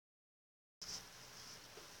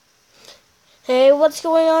Hey, what's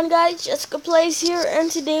going on, guys? Jessica Plays here,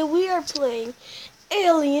 and today we are playing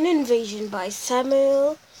Alien Invasion by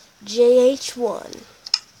Samuel JH1.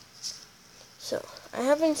 So, I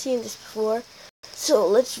haven't seen this before, so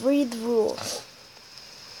let's read the rules.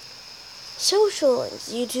 Social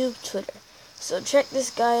links, YouTube, Twitter. So check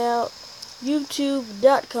this guy out,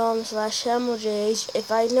 youtube.com/SamuelJH.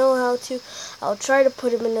 If I know how to, I'll try to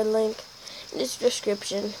put him in the link in this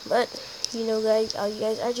description, but you know, guys,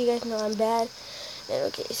 as you guys know, I'm bad. And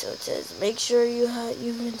okay, so it says make sure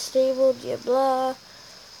you've been stabled, yeah, blah.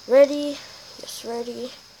 Ready? Yes,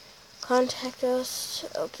 ready. Contact us.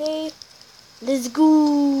 Okay. Let's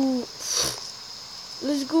go.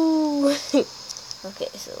 Let's go. Okay,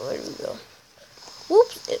 so where do we go?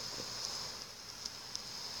 Whoops.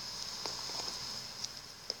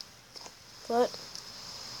 What?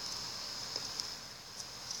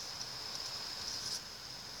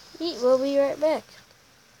 We'll be right back.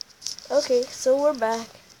 Okay, so we're back.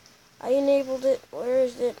 I enabled it. Where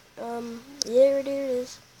is it? There it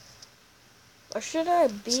is. Or should I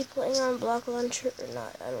be playing on Block Launcher or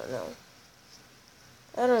not?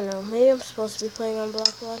 I don't know. Maybe I'm supposed to be playing on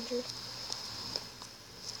Block Launcher.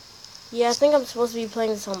 Yeah, I think I'm supposed to be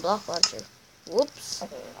playing this on Block Launcher. Whoops.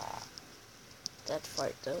 That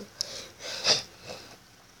fart, though.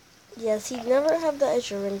 Yes, he'd never have that as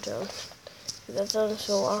your ringtone. That sounds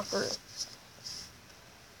so awkward.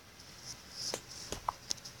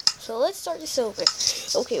 So let's start this over.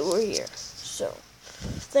 Okay, we're here. So,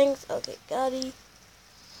 thanks. Okay, got it.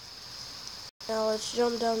 Now let's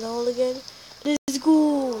jump down the hole again. Let's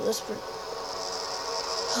go. Let's put.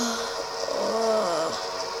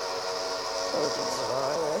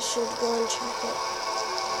 I should go and check it.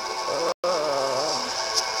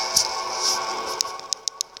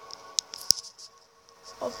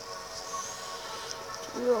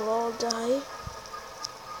 We'll all die.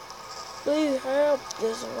 Please help.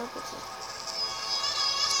 There's a weapon.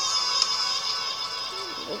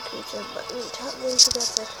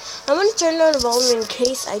 I'm gonna turn down the volume in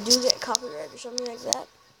case I do get copyright or something like that.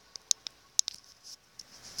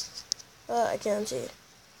 I can't see.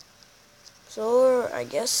 So I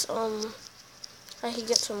guess I could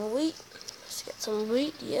get some wheat. Let's get some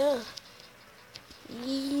wheat. Yeah.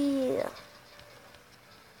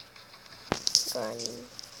 Fine.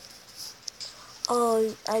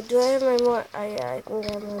 Oh, I have my mod. I think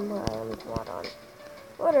I have my mod on.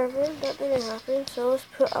 Whatever, that didn't happen. So let's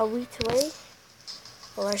put our wheat away.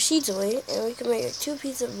 Well, our seeds away, and we can make 2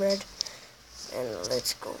 pieces of bread. And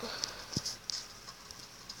let's go.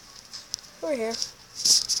 We're here.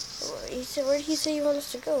 He said, where did he say he wants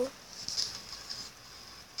us to go?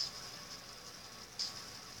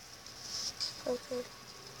 Okay.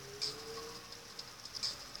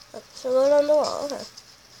 So go down the wall. Okay.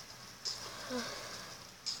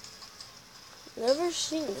 Never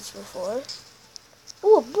seen this before.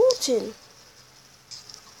 Ooh, a bulletin.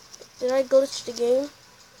 Did I glitch the game?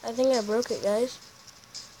 I think I broke it, guys.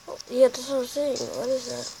 Oh, yeah, that's what I'm saying. What is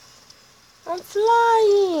that? I'm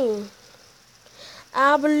flying.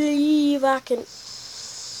 I believe I can.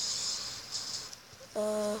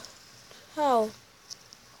 How?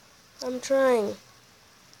 I'm trying.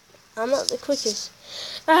 I'm not the quickest.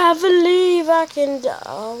 I believe I can.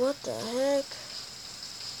 Oh, what the heck?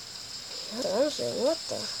 I'm saying, what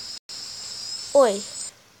the? Oi.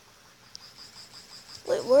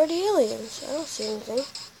 Wait, where are the aliens? I don't see anything.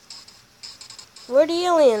 Where are the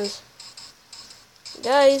aliens?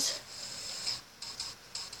 Guys.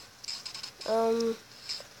 I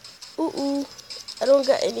don't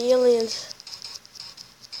got any aliens.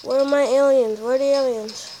 Where are my aliens? Where are the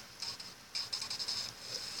aliens?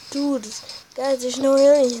 Dude, guys, there's no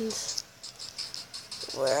aliens.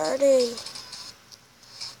 Where are they?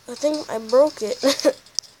 I think I broke it.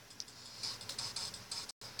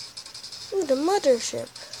 Ooh, the mothership.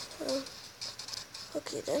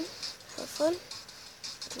 Okay then, have fun.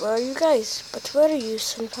 Where are you guys? But where are you,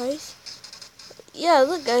 senpais? Yeah,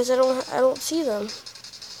 look, guys, I don't see them.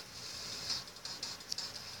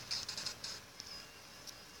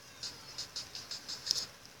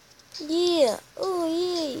 Yeah. Oh,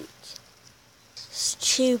 yeah.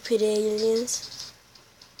 Stupid aliens.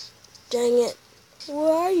 Dang it.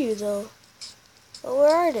 Where are you, though? Oh,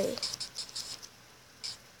 where are they?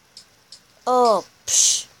 Oh,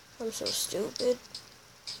 psh. I'm so stupid.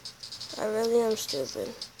 I really am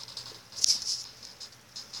stupid.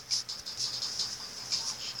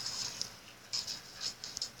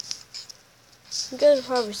 You guys are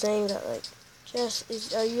probably saying that, like, Jess,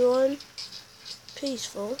 are you on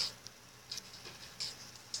peaceful?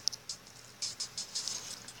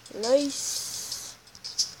 Nice.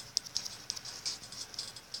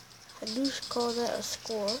 I do call that a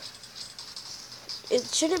score. It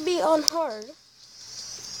shouldn't be on hard.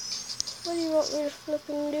 What do you want me to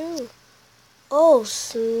flipping do? Oh,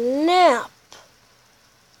 snap.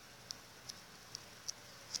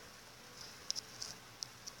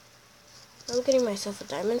 I'm getting myself a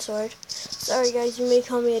diamond sword. Sorry guys, you may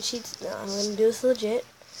call me a cheat. No, I'm gonna do this legit.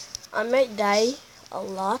 I might die a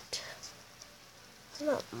lot.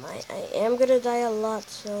 I am gonna die a lot,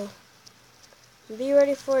 so be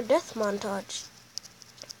ready for a death montage.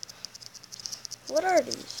 What are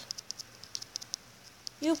these?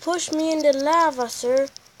 You pushed me into lava, sir.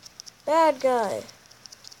 Bad guy.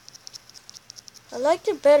 I liked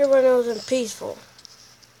it better when it was in peaceful.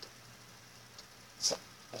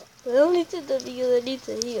 I don't need to heal, I need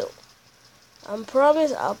to heal. I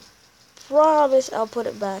promise I'll put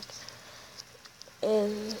it back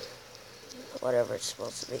in whatever it's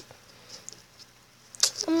supposed to be.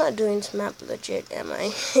 I'm not doing this map legit, am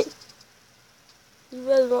I? You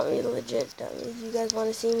guys want me legit, dummies. You guys want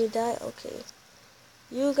to see me die? Okay.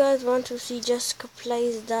 You guys want to see Jessica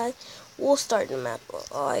Plays die? We'll start the map.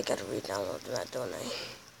 Oh, I gotta re-download the map, don't I?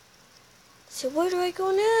 So where do I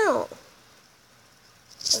go now?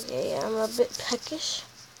 Okay, I'm a bit peckish.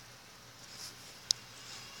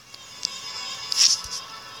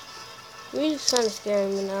 Really kind of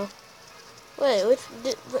scaring me now. Wait,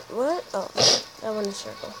 what? Oh, that one is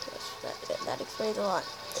circle. Yes, that explains a lot.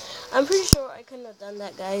 I'm pretty sure I couldn't have done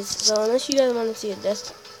that, guys. So unless you guys want to see a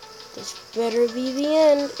death, this better be the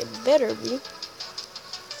end. It better be.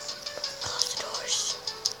 Close the doors.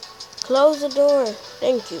 Close the door.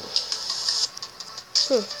 Thank you.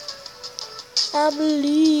 I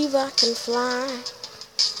believe I can fly.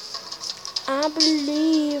 I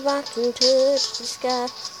believe I can touch the sky.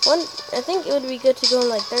 I think it would be good to go in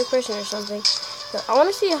like third person or something. But I want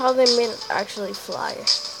to see how they made it actually fly.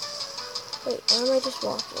 Wait, why am I just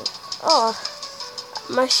walking? Oh,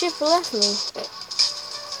 my ship left me.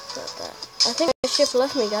 Not that. I think my ship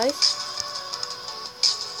left me, guys.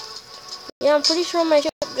 Yeah, I'm pretty sure my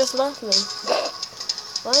ship just left me.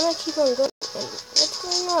 Why do I keep on going? What's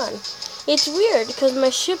going on? It's weird because my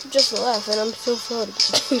ship just left and I'm still floating.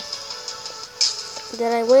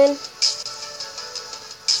 Did I win?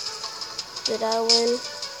 Did I win?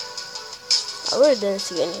 I really didn't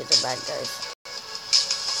see any of the bad guys.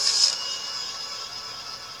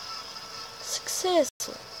 Success!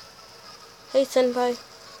 Hey, senpai.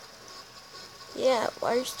 Yeah,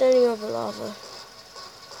 why are you standing over lava?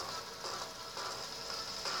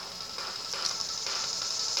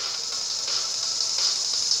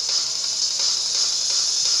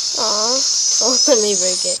 Aw. Oh, let me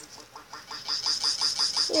break it.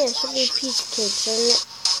 Yeah, it should be piece of cake, shouldn't it?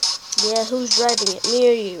 Yeah, who's driving it? Me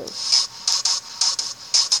or you?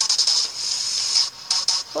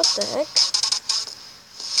 What the heck?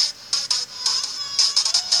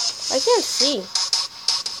 I can't see.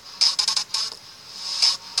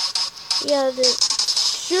 Yeah,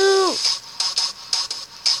 shoot!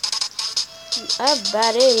 I have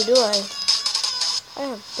bad aim, do I? I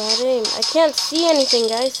have bad aim. I can't see anything,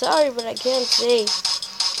 guys. Sorry, but I can't see.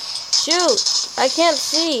 Shoot! I can't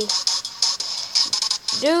see.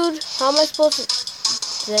 Dude, how am I supposed to...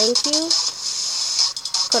 Thank you.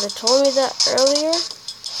 Could have told me that earlier.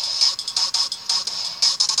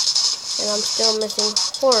 And I'm still missing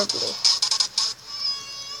horribly.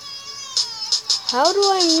 How do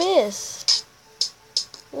I miss?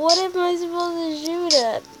 What am I supposed to shoot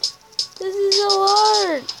at? This is so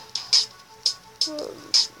hard.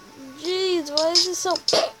 Jeez, why is this so...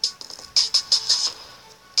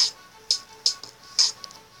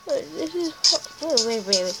 This is...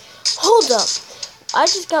 Wait. Hold up. I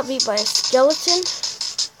just got beat by a skeleton.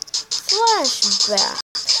 Flashback.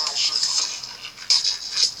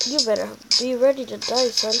 You better be ready to die,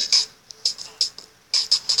 son.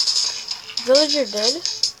 Villager dead?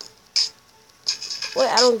 Wait,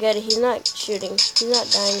 I don't get it. He's not shooting. He's not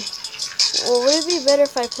dying. Well, would it be better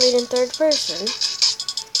if I played in third person?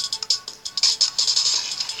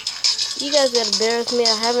 You guys gotta bear with me.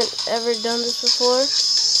 I haven't ever done this before.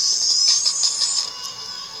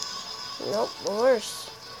 Nope, worse.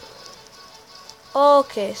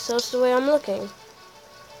 Okay, so it's the way I'm looking.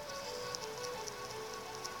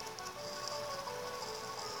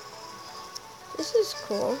 This is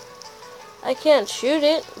cool. I can't shoot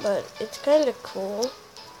it, but it's kind of cool.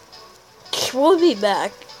 We'll be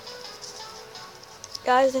back.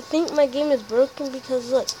 Guys, I think my game is broken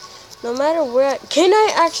because look, no matter where can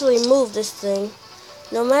I actually move this thing?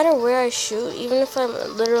 No matter where I shoot, even if I'm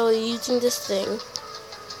literally using this thing,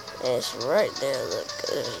 it's right there. Look,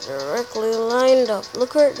 it's directly lined up.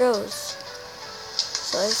 Look where it goes.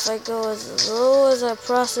 So if I go as low as I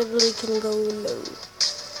possibly can go low.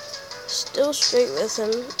 Still straight with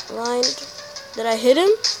him. Lined. Did I hit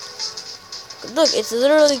him? Look, it's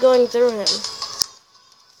literally going through him.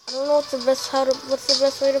 I don't know what's the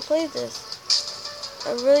best way to play this.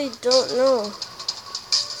 I really don't know.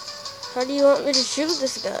 How do you want me to shoot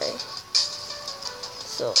this guy?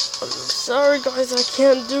 So, I'm sorry guys, I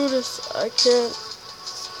can't do this. I can't.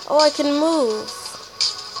 Oh, I can move.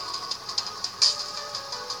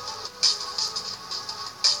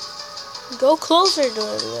 Go closer to him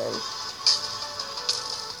then.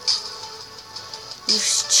 You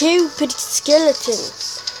stupid skeleton.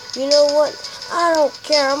 You know what? I don't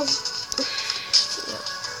care. I'm... No.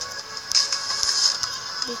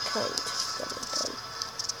 Be kind, skeleton.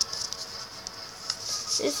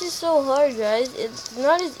 This is so hard, guys. It's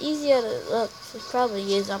not as easy as it looks. It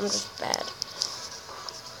probably is. I'm just bad.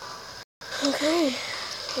 Okay.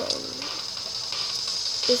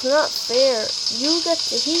 It's not fair. He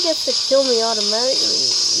gets to kill me automatically.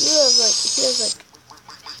 He has like.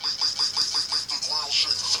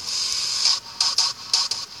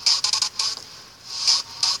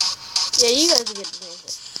 Yeah, you guys get the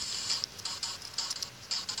music.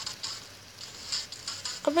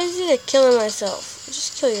 I'm basically killing myself.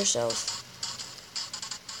 Just kill yourself.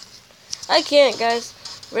 I can't, guys.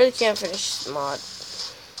 Really can't finish this mod.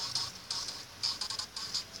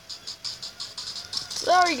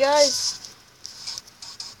 Sorry, guys.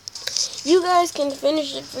 You guys can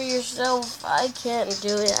finish it for yourself. I can't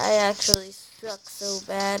do it. I actually suck so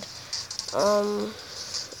bad.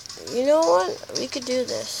 You know what? We could do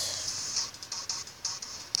this.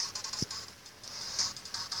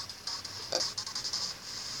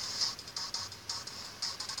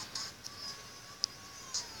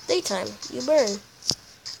 Daytime. You burn.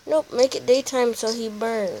 Nope, make it daytime so he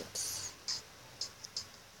burns.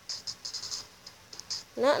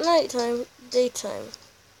 Not nighttime, daytime.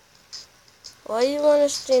 Why do you want to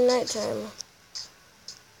stay nighttime?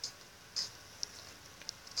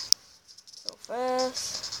 So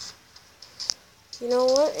fast. You know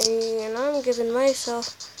what? And I'm giving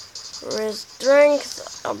myself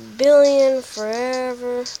strength 1,000,000,000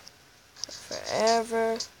 forever.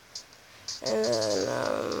 Forever. And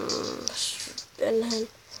then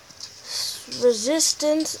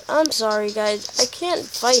resistance. I'm sorry guys, I can't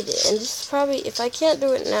fight it, and this is probably, if I can't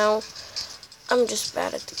do it now, I'm just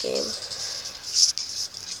bad at the game.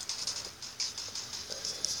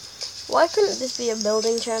 Why couldn't this be a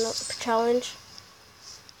building challenge?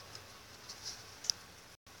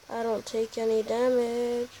 I don't take any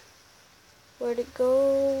damage. Where'd it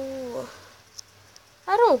go?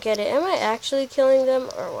 I don't get it. Am I actually killing them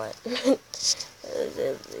or what?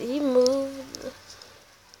 He moved.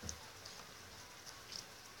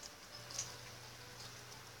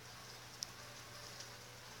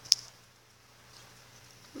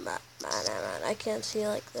 Man, I can't see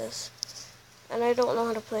like this. And I don't know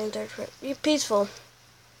how to play in third person. Be peaceful.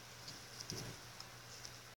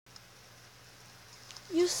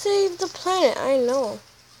 You saved the planet, I know.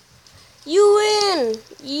 You win!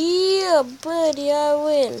 Yeah, buddy, I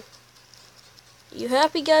win. You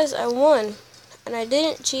happy, guys? I won. And I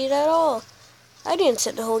didn't cheat at all. I didn't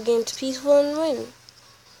set the whole game to peaceful and win.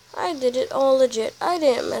 I did it all legit. I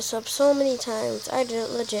didn't mess up so many times. I did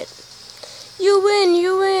it legit. You win,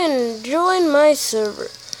 you win. Join my server.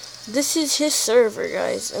 This is his server,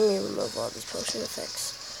 guys. Let me remove all these potion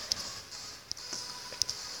effects.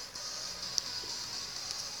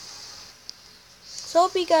 So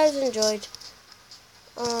hope you guys enjoyed.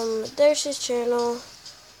 There's his channel.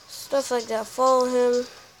 Stuff like that. Follow him.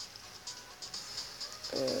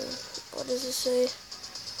 What does it say?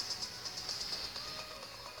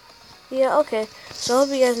 Yeah, okay. So hope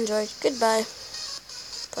you guys enjoyed. Goodbye.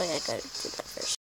 Oh yeah, I gotta do that first.